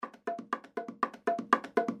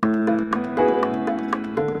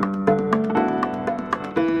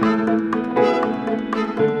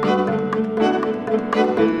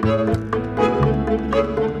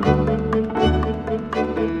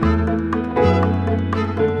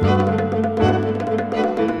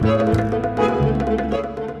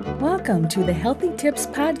Welcome to the Healthy Tips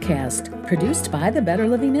Podcast, produced by the Better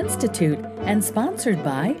Living Institute and sponsored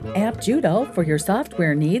by App Judo for your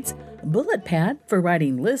software needs, BulletPad for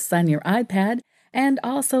writing lists on your iPad, and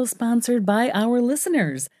also sponsored by our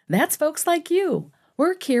listeners. That's folks like you.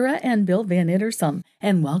 We're Kira and Bill Van Ittersum,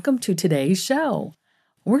 and welcome to today's show.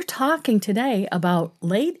 We're talking today about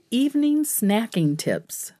late evening snacking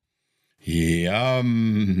tips.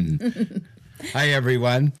 Yum. Hi,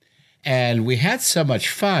 everyone. And we had so much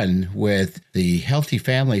fun with the Healthy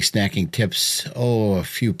Family Snacking Tips, a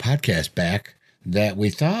few podcasts back, that we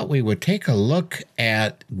thought we would take a look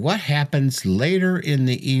at what happens later in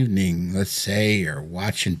the evening. Let's say you're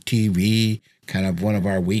watching TV, kind of one of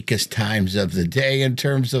our weakest times of the day in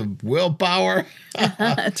terms of willpower.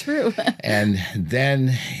 True. And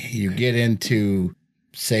then you get into,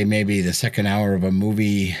 say, maybe the second hour of a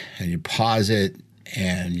movie, and you pause it,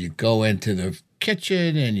 and you go into the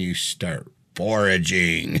kitchen and you start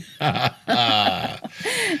foraging.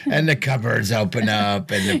 And the cupboards open up,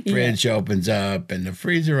 and the fridge opens up, and the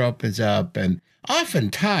freezer opens up, and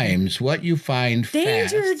oftentimes what you find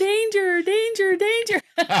Danger.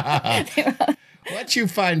 what you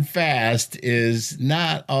find fast is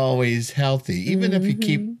not always healthy, even if you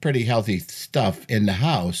keep pretty healthy stuff in the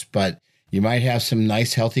house. But you might have some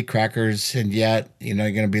nice healthy crackers, and yet, you're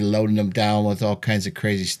going to be loading them down with all kinds of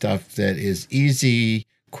crazy stuff that is easy,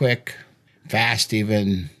 quick, fast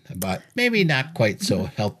even, but maybe not quite so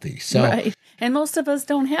healthy. So, right. And most of us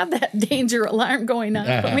don't have that danger alarm going on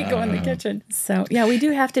when we go in the kitchen. So, yeah, we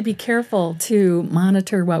do have to be careful to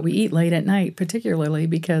monitor what we eat late at night, particularly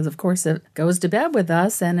because, of course, it goes to bed with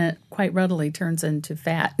us and it quite readily turns into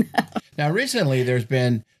fat. Now, recently, there's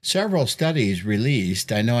been several studies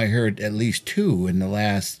released. I know I heard at least 2 in the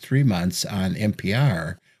last 3 months on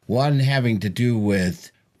NPR, one having to do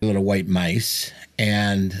with little white mice,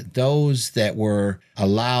 and those that were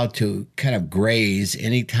allowed to kind of graze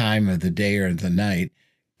any time of the day or the night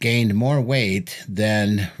gained more weight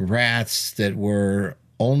than rats that were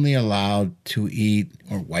only allowed to eat,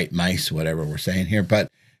 or white mice, whatever we're saying here,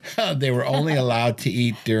 but they were only allowed to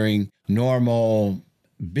eat during normal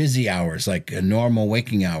busy hours, like a normal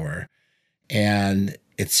waking hour. And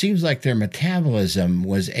it seems like their metabolism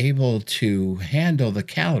was able to handle the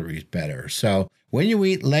calories better. So when you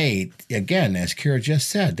eat late, again, as Kira just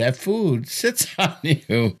said, that food sits on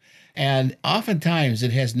you. And oftentimes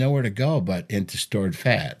it has nowhere to go but into stored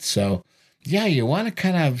fat. So yeah, you want to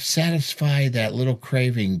kind of satisfy that little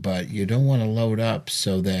craving, but you don't want to load up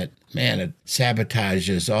so that, it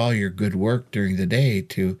sabotages all your good work during the day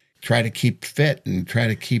to try to keep fit and try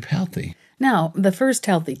to keep healthy. Now, the first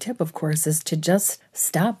healthy tip, of course, is to just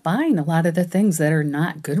stop buying a lot of the things that are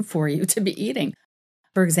not good for you to be eating.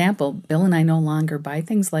 For example, Bill and I no longer buy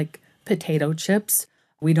things like potato chips.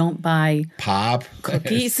 We don't buy pop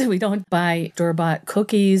cookies. We don't buy store-bought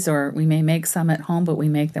cookies, or we may make some at home, but we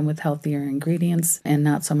make them with healthier ingredients and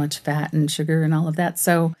not so much fat and sugar and all of that.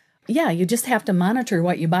 So yeah, you just have to monitor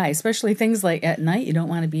what you buy, especially things like at night. You don't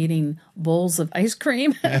want to be eating bowls of ice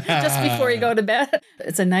cream just before you go to bed.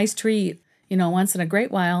 It's a nice treat, once in a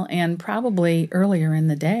great while, and probably earlier in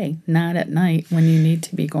the day, not at night when you need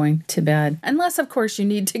to be going to bed. Unless, of course, you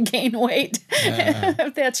need to gain weight.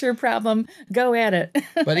 If that's your problem, go at it.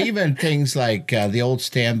 But even things like the old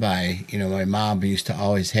standby, my mom used to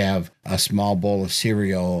always have a small bowl of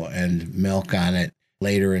cereal and milk on it.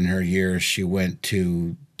 Later in her years, she went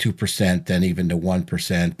to 2%, then even to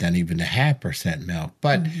 1%, then even to 0.5% milk.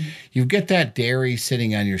 But you get that dairy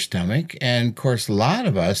sitting on your stomach. And of course, a lot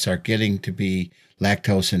of us are getting to be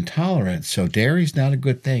lactose intolerant. So dairy's not a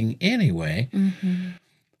good thing anyway.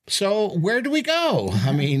 So where do we go?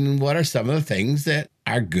 What are some of the things that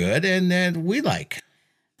are good and that we like?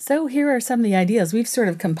 So here are some of the ideas. We've sort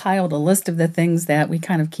of compiled a list of the things that we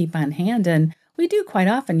kind of keep on hand, and we do quite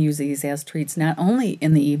often use these as treats, not only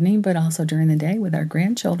in the evening, but also during the day with our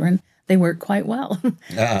grandchildren. They work quite well.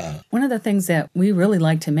 One of the things that we really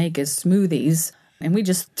like to make is smoothies, and we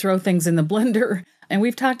just throw things in the blender. And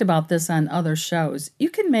we've talked about this on other shows. You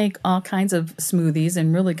can make all kinds of smoothies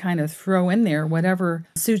and really kind of throw in there whatever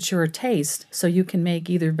suits your taste. So you can make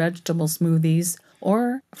either vegetable smoothies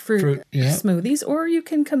or fruit smoothies, or you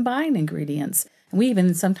can combine ingredients. We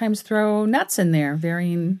even sometimes throw nuts in there,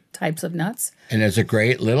 varying types of nuts. And it's a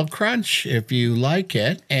great little crunch if you like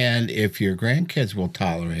it, and if your grandkids will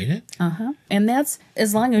tolerate it. And that's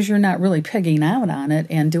as long as you're not really pigging out on it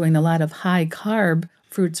and doing a lot of high-carb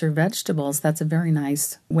fruits or vegetables. That's a very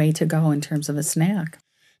nice way to go in terms of a snack.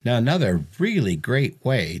 Now, another really great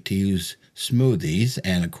way to use smoothies,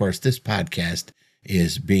 and of course this podcast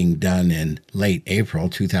is being done in late April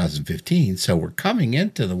 2015, so we're coming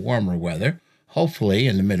into the warmer weather. hopefully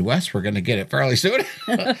in the Midwest, we're going to get it fairly soon.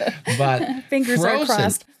 But Fingers are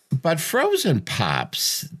crossed. But frozen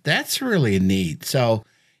pops, that's really neat. So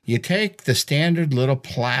you take the standard little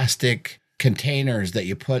plastic containers that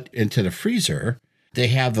you put into the freezer. They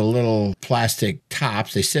have the little plastic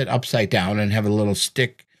tops. They sit upside down and have a little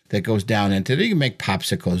stick that goes down into it. You can make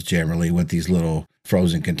popsicles generally with these little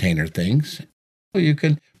frozen container things. You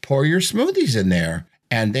can pour your smoothies in there,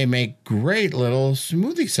 and they make great little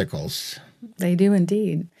smoothie sickles. They do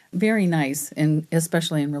indeed. Very nice, and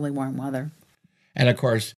especially in really warm weather. And of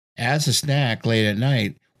course, as a snack late at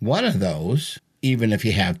night, one of those, even if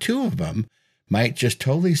you have two of them, might just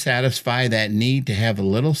totally satisfy that need to have a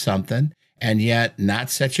little something and yet not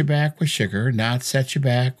set you back with sugar, not set you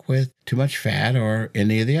back with too much fat or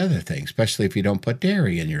any of the other things, especially if you don't put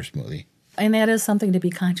dairy in your smoothie. And that is something to be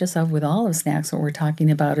conscious of with all of snacks. What we're talking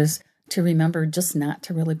about is to remember just not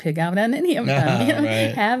to really pig out on any of them.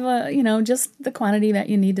 Right. Have just the quantity that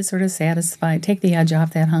you need to sort of satisfy, take the edge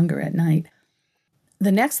off that hunger at night.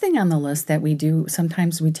 The next thing on the list that we do,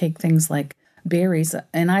 sometimes we take things like berries,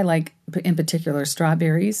 and I like in particular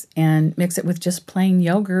strawberries, and mix it with just plain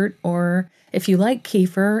yogurt, or if you like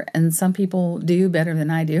kefir, and some people do better than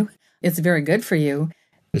I do, it's very good for you.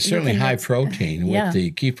 It's certainly high protein with the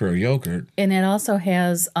kefir yogurt. And it also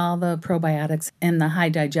has all the probiotics and the high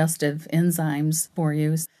digestive enzymes for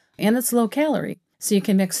you. And it's low calorie. So you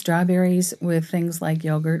can mix strawberries with things like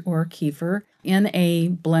yogurt or kefir in a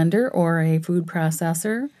blender or a food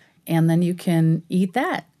processor, and then you can eat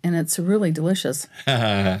that. And it's really delicious.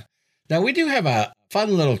 Now, we do have a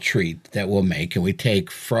fun little treat that we'll make, and we take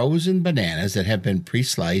frozen bananas that have been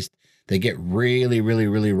pre-sliced. They get really, really,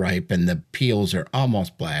 really ripe, and the peels are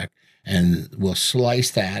almost black. And we'll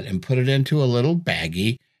slice that and put it into a little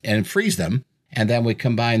baggie and freeze them. And then we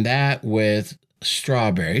combine that with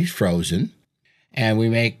strawberries, frozen. And we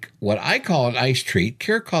make what I call an ice treat.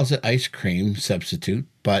 Kira calls it ice cream substitute,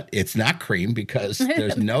 but it's not cream because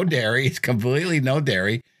there's no dairy. It's completely no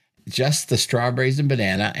dairy, just the strawberries and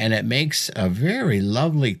banana. And it makes a very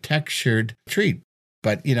lovely textured treat.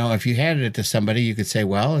 But, if you handed it to somebody, you could say,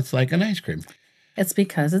 well, it's like an ice cream. It's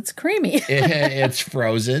because it's creamy. It's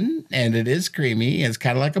frozen, and it is creamy. It's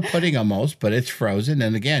kind of like a pudding almost, but it's frozen.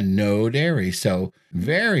 And again, no dairy. So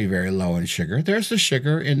very, very low in sugar. There's the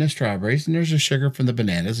sugar in the strawberries, and there's the sugar from the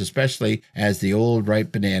bananas, especially as the old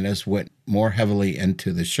ripe bananas went more heavily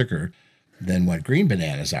into the sugar than what green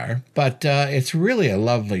bananas are. But it's really a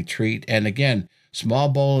lovely treat. And again, small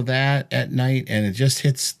bowl of that at night, and it just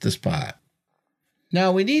hits the spot.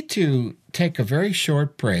 Now, we need to take a very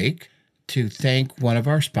short break to thank one of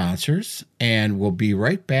our sponsors, and we'll be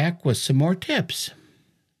right back with some more tips.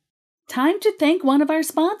 Time to thank one of our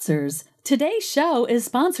sponsors. Today's show is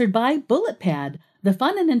sponsored by BulletPad, the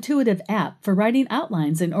fun and intuitive app for writing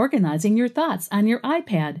outlines and organizing your thoughts on your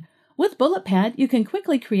iPad. With BulletPad, you can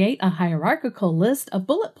quickly create a hierarchical list of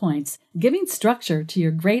bullet points, giving structure to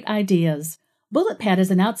your great ideas. BulletPad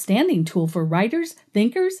is an outstanding tool for writers,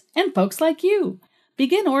 thinkers, and folks like you.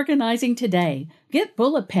 Begin organizing today. Get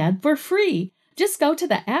BulletPad for free. Just go to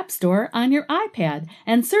the App Store on your iPad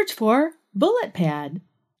and search for BulletPad.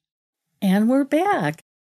 And we're back.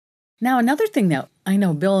 Now, another thing that I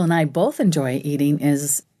know Bill and I both enjoy eating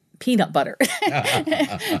is peanut butter.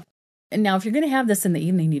 And now, if you're going to have this in the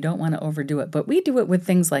evening, you don't want to overdo it, but we do it with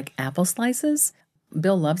things like apple slices.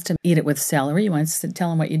 Bill loves to eat it with celery. You want to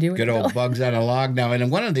tell him what you do with it? Good old Bugs on a Log. Now, in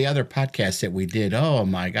one of the other podcasts that we did, oh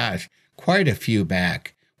my gosh, quite a few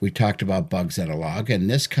back, we talked about Bugs on a Log, and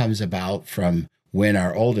this comes about from when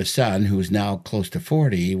our oldest son, who's now close to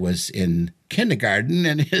 40, was in kindergarten,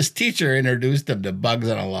 and his teacher introduced him to Bugs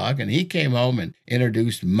on a Log, and he came home and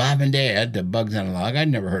introduced Mom and Dad to Bugs on a Log. I'd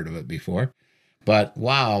never heard of it before. But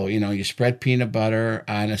wow, you spread peanut butter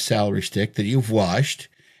on a celery stick that you've washed,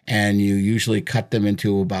 and you usually cut them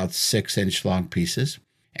into about 6-inch long pieces.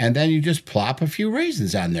 And then you just plop a few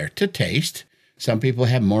raisins on there to taste. Some people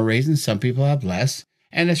have more raisins, some people have less.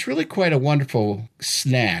 And it's really quite a wonderful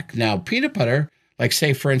snack. Now, peanut butter, like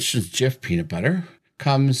say, for instance, Jif peanut butter,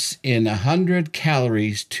 comes in 100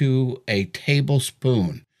 calories to a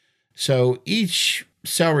tablespoon. So each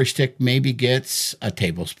celery stick maybe gets a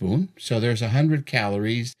tablespoon. So there's 100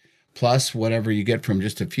 calories plus whatever you get from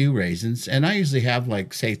just a few raisins. And I usually have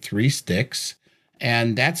like, say, 3 sticks.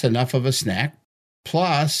 And that's enough of a snack.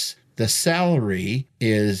 Plus, the celery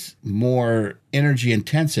is more energy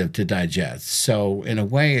intensive to digest. So in a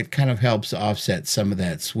way, it kind of helps offset some of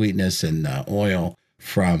that sweetness and oil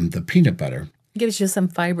from the peanut butter. Gives you some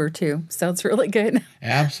fiber too, so it's really good.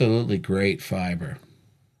 Absolutely great fiber.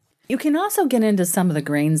 You can also get into some of the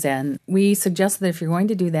grains, and we suggest that if you're going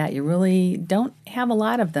to do that, you really don't have a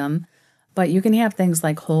lot of them. But you can have things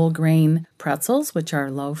like whole grain pretzels, which are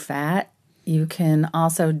low fat. You can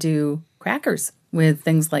also do crackers with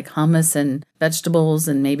things like hummus and vegetables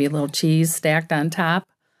and maybe a little cheese stacked on top.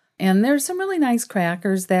 And there's some really nice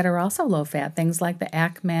crackers that are also low fat, things like the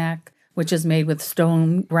Akmak, which is made with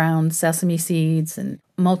stone ground sesame seeds, and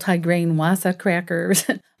multi-grain wasa crackers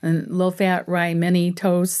and low-fat rye mini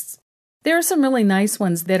toasts. There are some really nice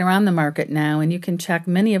ones that are on the market now, and you can check.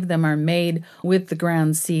 Many of them are made with the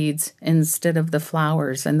ground seeds instead of the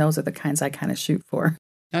flours, and those are the kinds I kind of shoot for.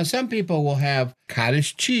 Now, some people will have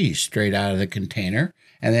cottage cheese straight out of the container,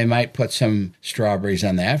 and they might put some strawberries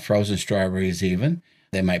on that, frozen strawberries even.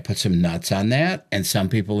 They might put some nuts on that, and some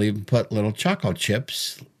people even put little chocolate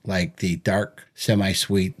chips, like the dark,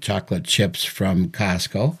 semi-sweet chocolate chips from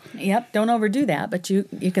Costco. Yep, don't overdo that, but you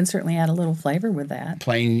can certainly add a little flavor with that.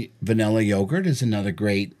 Plain vanilla yogurt is another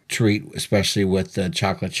great treat, especially with the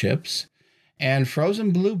chocolate chips. And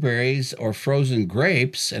frozen blueberries or frozen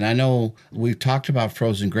grapes, and I know we've talked about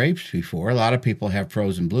frozen grapes before. A lot of people have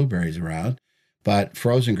frozen blueberries around, but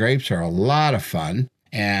frozen grapes are a lot of fun.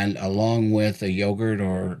 And along with a yogurt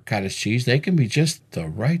or cottage cheese, they can be just the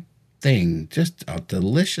right thing, just a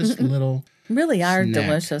delicious little really are snack.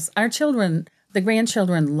 Delicious. Our children, the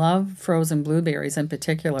grandchildren, love frozen blueberries in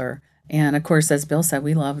particular. And of course, as Bill said,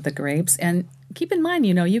 we love the grapes. And keep in mind,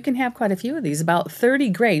 you can have quite a few of these. About 30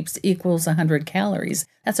 grapes equals 100 calories.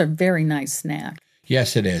 That's a very nice snack.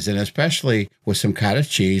 Yes, it is. And especially with some cottage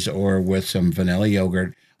cheese or with some vanilla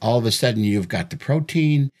yogurt, all of a sudden you've got the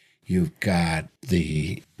protein, you've got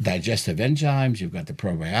the digestive enzymes, you've got the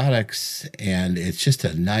probiotics, and it's just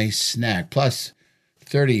a nice snack. Plus,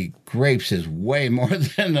 30 grapes is way more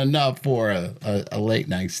than enough for a late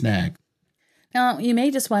night snack. Now, you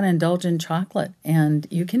may just want to indulge in chocolate, and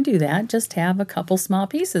you can do that. Just have a couple small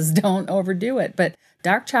pieces. Don't overdo it. But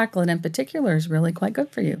dark chocolate in particular is really quite good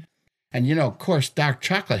for you. And, of course, dark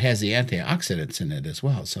chocolate has the antioxidants in it as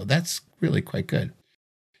well. So that's really quite good.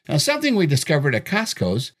 Now, something we discovered at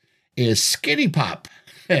Costco's is Skinny Pop.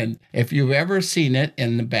 And if you've ever seen it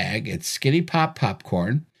in the bag, it's Skinny Pop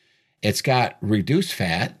popcorn. It's got reduced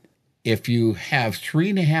fat. If you have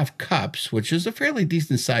 3.5 cups, which is a fairly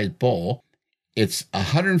decent sized bowl, it's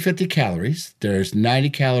 150 calories. There's 90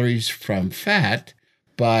 calories from fat,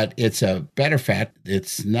 but it's a better fat.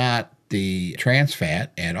 It's not the trans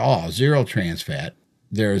fat at all, zero trans fat.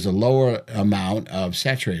 There's a lower amount of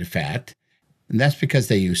saturated fat, and that's because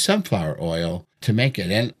they use sunflower oil to make it.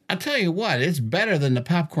 And I'll tell you what, it's better than the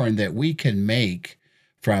popcorn that we can make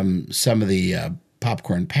from some of the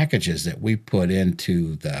popcorn packages that we put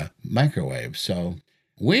into the microwave. So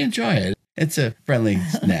we enjoy it. It's a friendly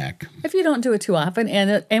snack. If you don't do it too often,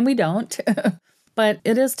 and we don't, but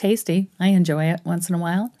it is tasty. I enjoy it once in a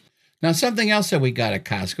while. Now, something else that we got at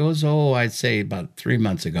Costco is, I'd say about 3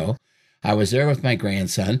 months ago. I was there with my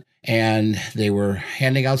grandson, and they were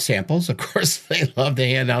handing out samples. Of course, they love to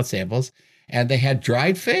hand out samples. And they had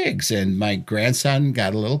dried figs, and my grandson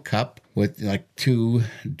got a little cup with like 2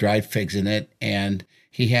 dried figs in it, and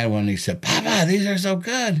he had one, and he said, "Papa, these are so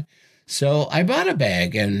good." So I bought a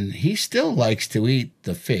bag, and he still likes to eat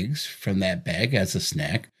the figs from that bag as a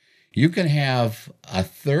snack. You can have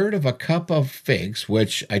 1/3 of a cup of figs,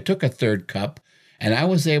 which I took 1/3 cup, and I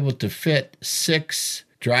was able to fit 6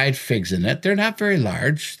 dried figs in it. They're not very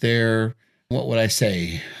large. They're, what would I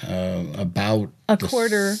say, about a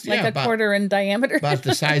quarter, quarter in diameter. About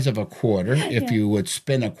the size of a quarter, if you would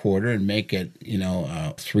spin a quarter and make it,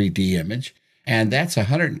 a 3D image. And that's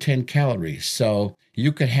 110 calories. So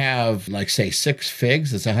you could have, like, say, 6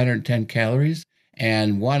 figs, that's 110 calories,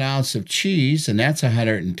 and 1 ounce of cheese, and that's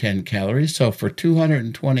 110 calories. So for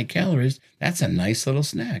 220 calories, that's a nice little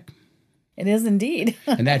snack. It is indeed.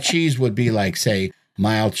 And that cheese would be like, say,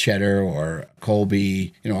 mild cheddar or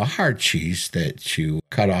Colby, a hard cheese that you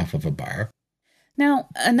cut off of a bar. Now,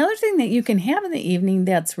 another thing that you can have in the evening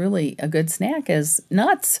that's really a good snack is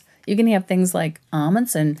nuts. You can have things like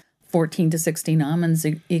almonds, and 14 to 16 almonds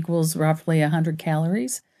equals roughly 100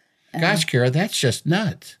 calories. Gosh, Kara, that's just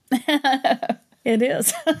nuts. It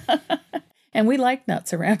is. And we like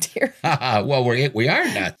nuts around here. Well, we are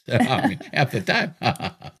nuts half the time.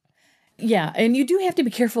 Yeah, and you do have to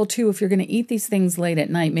be careful, too, if you're going to eat these things late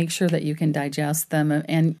at night. Make sure that you can digest them,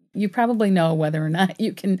 and you probably know whether or not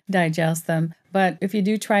you can digest them. But if you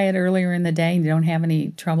do try it earlier in the day and you don't have any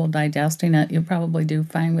trouble digesting it, you'll probably do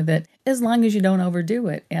fine with it, as long as you don't overdo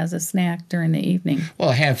it as a snack during the evening.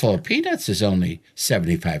 Well, a handful of peanuts is only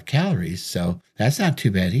 75 calories, so that's not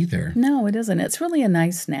too bad either. No, it isn't. It's really a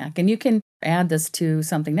nice snack, and you can add this to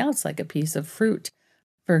something else, like a piece of fruit.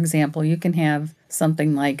 For example, you can have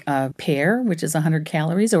something like a pear, which is 100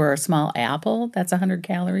 calories, or a small apple, that's 100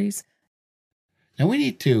 calories. Now we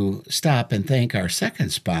need to stop and thank our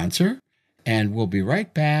second sponsor, and we'll be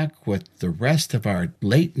right back with the rest of our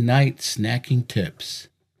late night snacking tips.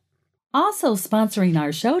 Also sponsoring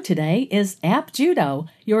our show today is App Judo,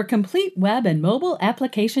 your complete web and mobile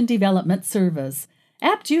application development service.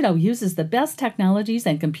 App Judo uses the best technologies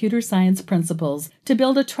and computer science principles to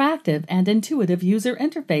build attractive and intuitive user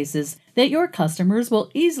interfaces that your customers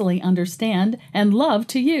will easily understand and love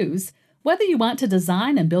to use. Whether you want to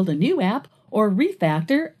design and build a new app or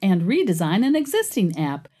refactor and redesign an existing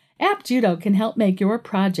app, App Judo can help make your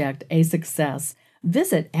project a success.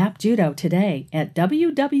 Visit App Judo today at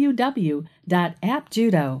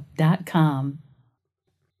www.appjudo.com.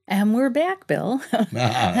 And we're back, Bill.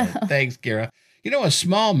 Thanks, Kara. You know, a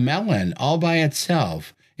small melon all by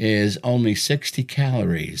itself is only 60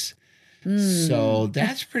 calories. So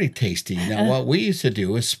that's pretty tasty. Now, what we used to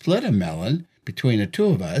do is split a melon between the two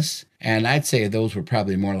of us. And I'd say those were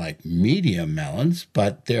probably more like medium melons.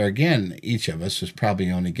 But there again, each of us was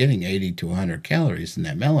probably only getting 80 to 100 calories in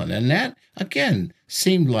that melon. And that, again,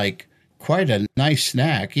 seemed like quite a nice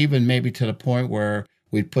snack, even maybe to the point where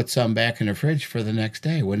we'd put some back in the fridge for the next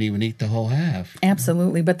day. Wouldn't even eat the whole half.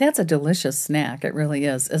 Absolutely. But that's a delicious snack. It really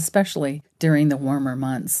is, especially during the warmer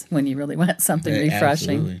months when you really want something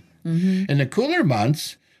refreshing. Absolutely. In the cooler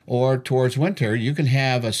months or towards winter, you can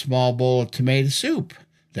have a small bowl of tomato soup.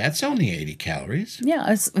 That's only 80 calories. Yeah,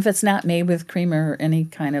 if it's not made with cream or any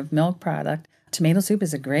kind of milk product, tomato soup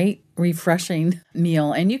is a great, refreshing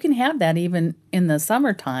meal. And you can have that even in the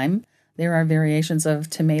summertime. There are variations of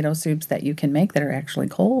tomato soups that you can make that are actually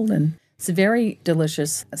cold, and it's a very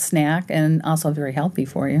delicious snack and also very healthy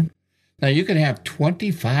for you. Now, you can have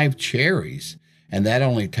 25 cherries, and that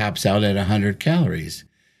only tops out at 100 calories.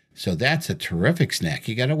 So that's a terrific snack.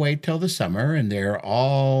 You got to wait till the summer, and they're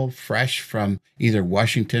all fresh from either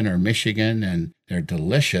Washington or Michigan, and they're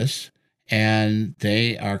delicious, and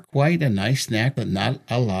they are quite a nice snack, but not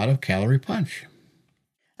a lot of calorie punch.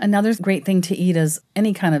 Another great thing to eat is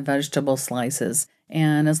any kind of vegetable slices.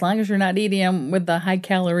 And as long as you're not eating them with the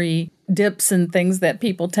high-calorie dips and things that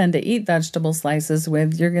people tend to eat vegetable slices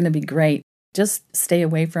with, you're going to be great. Just stay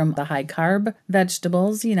away from the high-carb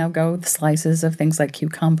vegetables. Go with slices of things like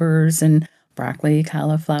cucumbers and broccoli,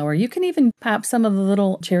 cauliflower. You can even pop some of the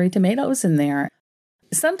little cherry tomatoes in there.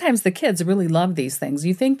 Sometimes the kids really love these things.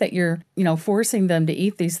 You think that you're, forcing them to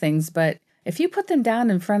eat these things, but if you put them down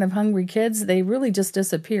in front of hungry kids, they really just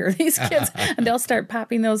disappear. These kids, and they'll start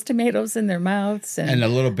popping those tomatoes in their mouths. And the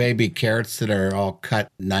little baby carrots that are all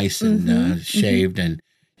cut nice and shaved, and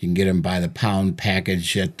you can get them by the pound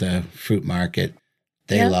package at the fruit market.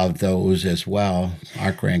 They love those as well.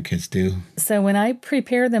 Our grandkids do. So when I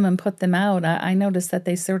prepare them and put them out, I notice that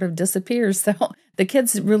they sort of disappear. So the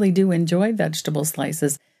kids really do enjoy vegetable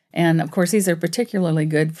slices. And, of course, these are particularly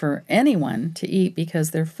good for anyone to eat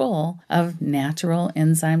because they're full of natural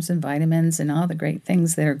enzymes and vitamins and all the great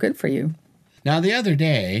things that are good for you. Now, the other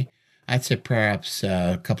day, I'd say perhaps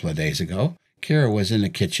a couple of days ago, Kara was in the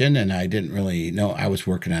kitchen, and I didn't really know. I was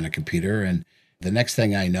working on a computer, and the next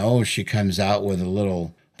thing I know, she comes out with a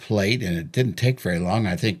little plate, and it didn't take very long.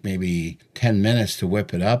 I think maybe 10 minutes to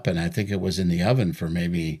whip it up, and I think it was in the oven for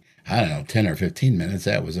maybe, 10 or 15 minutes.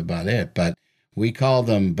 That was about it. But we call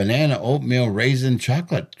them banana oatmeal raisin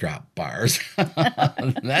chocolate drop bars.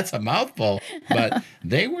 That's a mouthful, but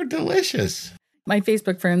they were delicious. My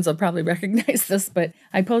Facebook friends will probably recognize this, but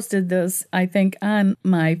I posted this, I think, on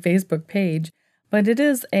my Facebook page. But it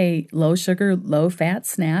is a low-sugar, low-fat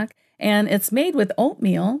snack, and it's made with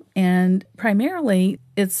oatmeal, and primarily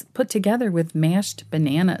it's put together with mashed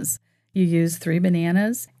bananas. You use 3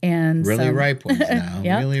 bananas and really some, ripe ones now.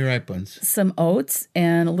 Yep, really ripe ones. some oats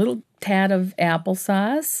and a little tad of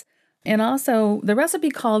applesauce. And also, the recipe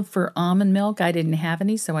called for almond milk. I didn't have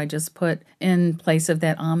any, so I just put in place of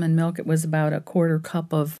that almond milk. It was about a 1/4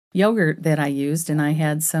 cup of yogurt that I used, and I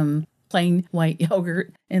had some plain white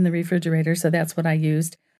yogurt in the refrigerator, so that's what I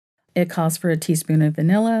used. It calls for a teaspoon of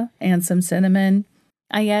vanilla and some cinnamon.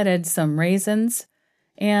 I added some raisins,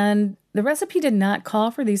 and the recipe did not call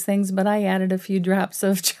for these things, but I added a few drops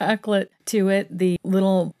of chocolate to it, the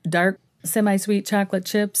little dark semi-sweet chocolate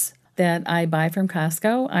chips that I buy from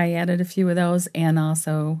Costco. I added a few of those, and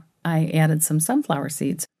also I added some sunflower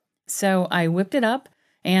seeds. So I whipped it up,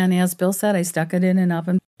 and as Bill said, I stuck it in an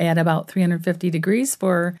oven at about 350 degrees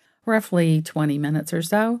for roughly 20 minutes or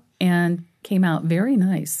so, and came out very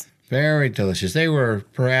nice. Very delicious. They were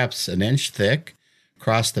perhaps an inch thick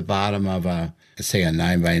across the bottom of a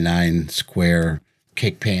 9x9 square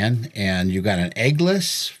cake pan, and you got an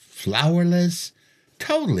eggless, flourless,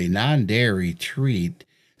 totally non-dairy treat.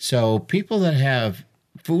 So people that have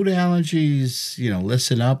food allergies,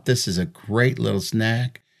 listen up. This is a great little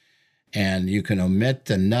snack. And you can omit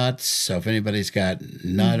the nuts. So if anybody's got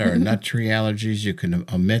nut or nut tree allergies, you can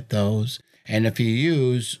omit those. And if you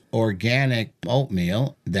use organic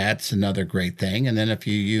oatmeal, that's another great thing. And then if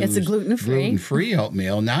you use it's a gluten-free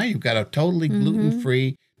oatmeal, now you've got a totally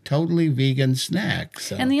gluten-free, totally vegan snack.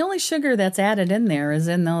 So. And the only sugar that's added in there is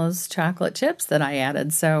in those chocolate chips that I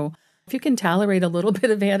added. So if you can tolerate a little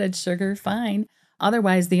bit of added sugar, fine.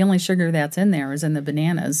 Otherwise, the only sugar that's in there is in the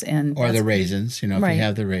bananas. Or the raisins, if you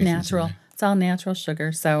have the raisins. Natural. It's all natural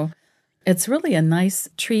sugar. So it's really a nice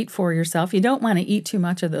treat for yourself. You don't want to eat too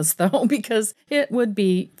much of this, though, because it would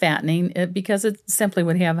be fattening, because it simply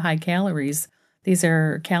would have high calories. These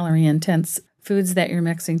are calorie-intense foods that you're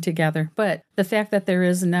mixing together. But the fact that there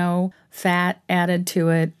is no fat added to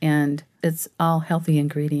it, and it's all healthy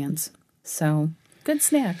ingredients. So, good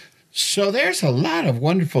snack. So there's a lot of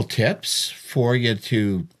wonderful tips for you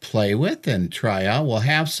to play with and try out. We'll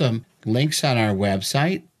have some links on our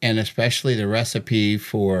website, and especially the recipe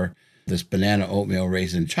for this banana oatmeal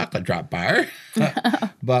raisin chocolate drop bar.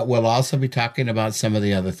 But we'll also be talking about some of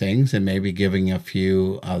the other things and maybe giving a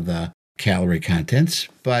few of the calorie contents.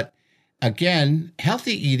 But again,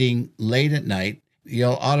 healthy eating late at night,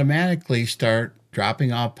 you'll automatically start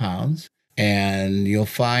dropping off pounds, and you'll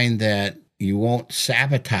find that you won't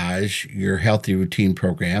sabotage your healthy routine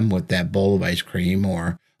program with that bowl of ice cream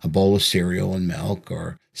or a bowl of cereal and milk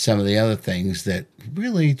or some of the other things that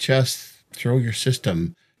really just throw your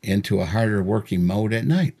system into a harder working mode at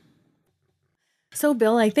night. So,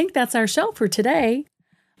 Bill, I think that's our show for today.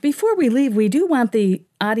 Before we leave, we do want the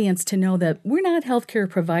audience to know that we're not healthcare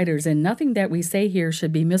providers, and nothing that we say here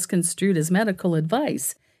should be misconstrued as medical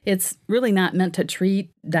advice. It's really not meant to treat,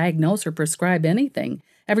 diagnose, or prescribe anything.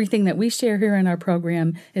 Everything that we share here in our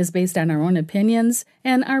program is based on our own opinions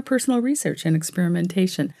and our personal research and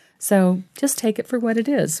experimentation. So just take it for what it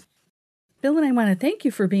is. Bill and I want to thank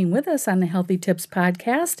you for being with us on the Healthy Tips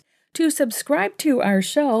Podcast. To subscribe to our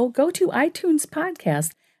show, go to iTunes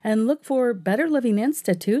Podcast and look for Better Living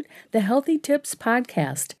Institute, the Healthy Tips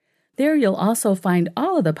Podcast. There you'll also find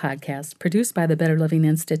all of the podcasts produced by the Better Living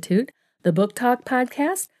Institute, the Book Talk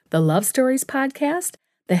Podcast, the Love Stories Podcast,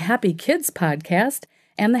 the Happy Kids Podcast,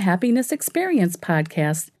 and the Happiness Experience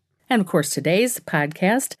Podcast. And of course, today's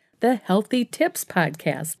podcast, the Healthy Tips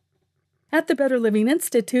Podcast. At the Better Living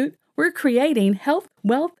Institute, we're creating health,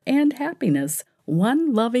 wealth, and happiness,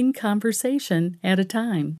 one loving conversation at a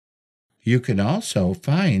time. You can also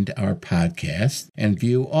find our podcast and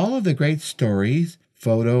view all of the great stories,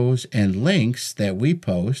 photos, and links that we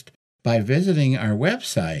post by visiting our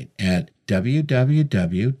website at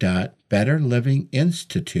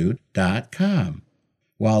www.betterlivinginstitute.com.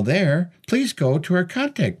 While there, please go to our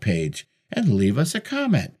contact page and leave us a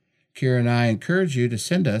comment. Kira and I encourage you to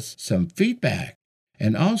send us some feedback,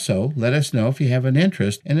 and also let us know if you have an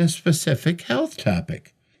interest in a specific health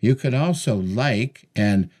topic. You can also like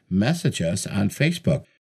and message us on Facebook.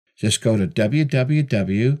 Just go to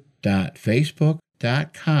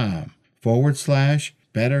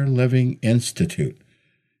www.facebook.com/Better Living Institute.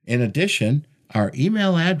 In addition, our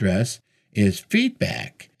email address is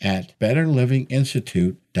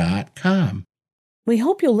feedback@betterlivinginstitute.com. We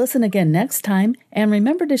hope you'll listen again next time, and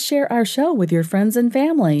remember to share our show with your friends and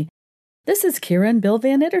family. This is Kira and Bill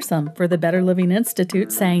Van Ittersum for the Better Living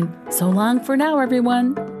Institute saying, so long for now,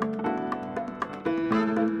 everyone.